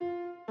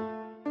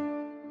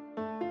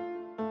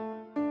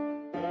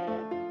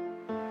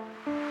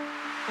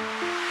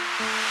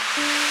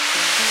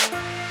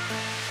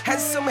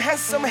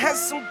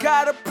Handsome,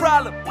 got a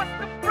problem. What's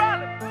the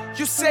problem?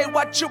 You say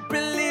what you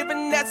believe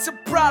and that's a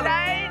problem.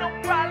 That ain't no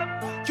problem.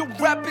 Your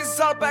rap is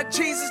all about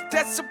Jesus,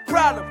 that's a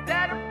problem.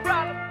 That a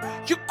problem.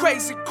 You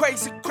crazy,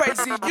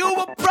 you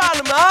a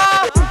problem,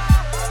 huh?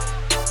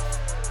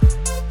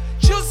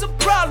 You's a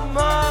problem,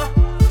 huh?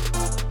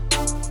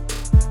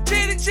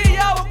 GDG,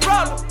 y'all a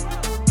problem.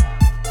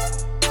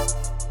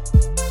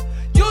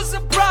 You's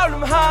a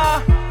problem,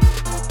 huh?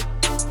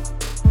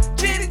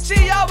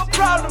 GDG, y'all a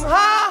problem,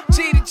 huh?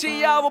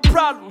 GDG, y'all a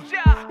problem.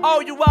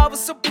 All you are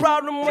was a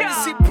problem. When you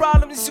see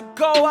problems, you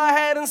go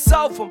ahead and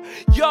solve them.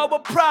 You're a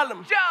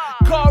problem.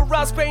 Call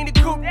Ross Payne the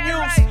good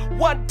news.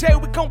 One day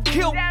we gon'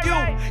 kill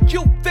you.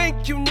 You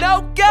think you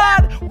know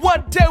God?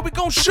 One day we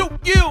gon' shoot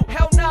you.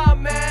 Hell nah,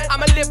 man.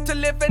 I'ma live to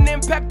live and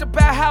impact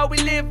about how we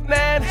live,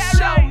 man.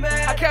 Show,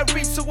 man. I can't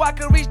reach so I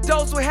can reach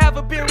those who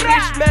haven't been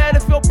reached, man.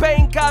 If your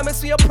pain God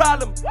makes me a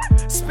problem,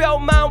 spell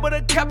mine with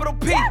a capital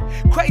P.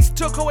 Christ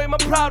took away my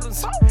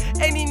problems,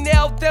 and he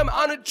nailed them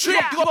on a tree.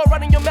 You go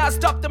running your mouth,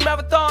 stop the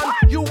marathon.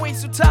 You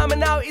waste your time and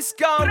now it's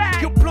gone.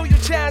 You blew your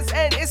chance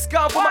and it's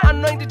gone. For my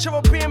anointed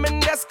cherubim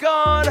and that's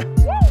gone.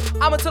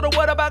 I'ma tell the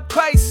world about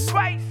Christ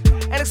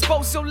and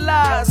expose your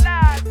lies.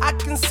 I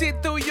can see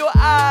through your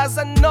eyes.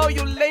 I know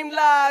your lame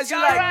lies. You're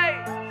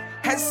like,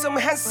 handsome,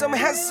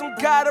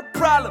 got a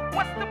problem.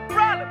 What's the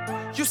problem?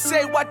 You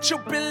say what you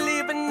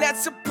believe and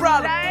that's a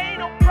problem. That ain't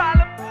no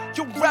problem.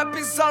 Your rap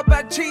is all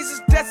about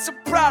Jesus, that's a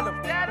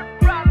problem. That a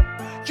problem.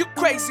 You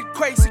crazy,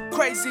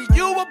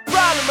 you a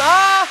problem,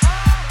 huh?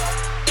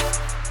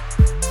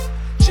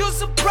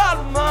 You's a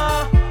problem,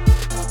 huh?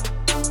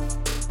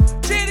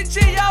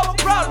 GDG, y'all a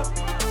problem.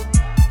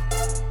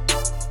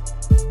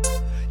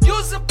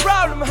 You's a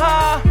problem,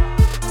 huh?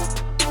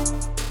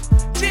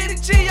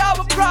 GDG, y'all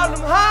a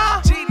problem,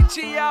 huh?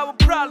 GDG, y'all a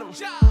problem.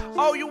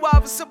 All you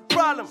have is a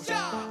problem.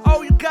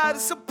 All you got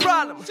is a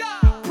problem.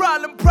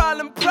 Problem.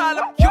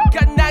 You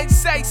got nothing to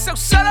say, so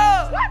shut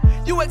up.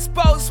 You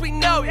exposed, we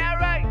know you.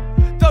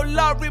 The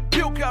Lord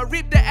rebuke you.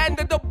 Read the end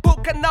of the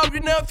book, and now you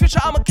know the future.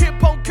 I'ma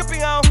keep on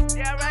keeping on.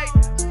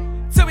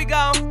 Till we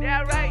go.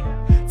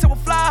 Till we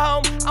fly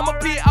home. I'ma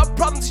be a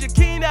problem to your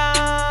kingdom.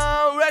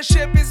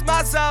 Worship is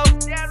my soul.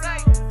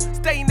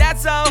 Stay in that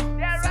zone.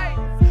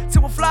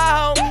 Till we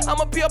fly home.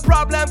 I'ma be a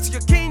problem to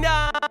your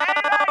kingdom.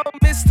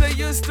 Mr.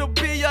 used to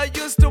be, you're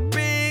used to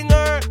being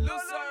her.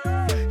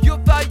 You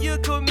thought you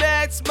could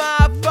match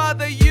my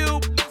father,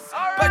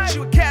 but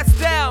you were cast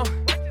down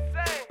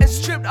and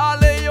stripped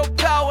all of your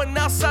power.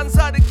 Now sons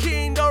of the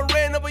king don't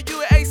reign over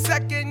you a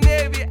second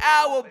every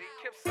hour.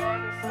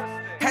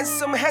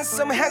 Handsome,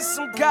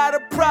 got a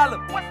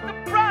problem. What's the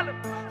problem?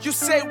 You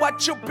say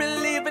what you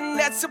believe and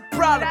that's a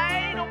problem. That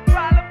ain't no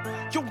problem.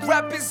 Your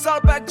rap is all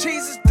about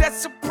Jesus,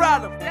 that's a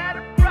problem. That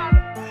a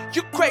problem.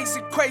 You crazy,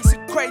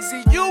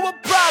 you a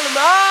problem,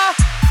 huh?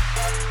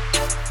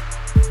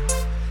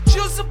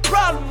 You's a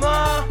problem,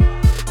 huh?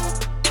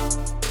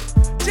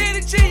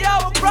 GDG,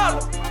 y'all a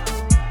problem.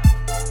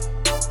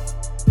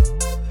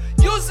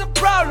 You's a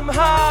problem,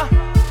 huh?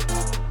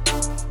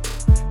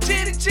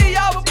 GDG,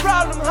 y'all a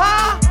problem,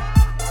 huh?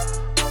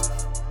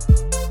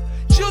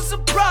 You's a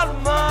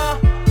problem, huh?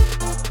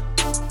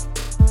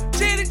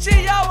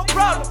 GDG, y'all a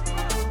problem.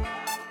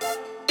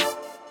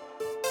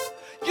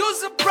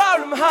 You's a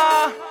problem,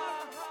 huh?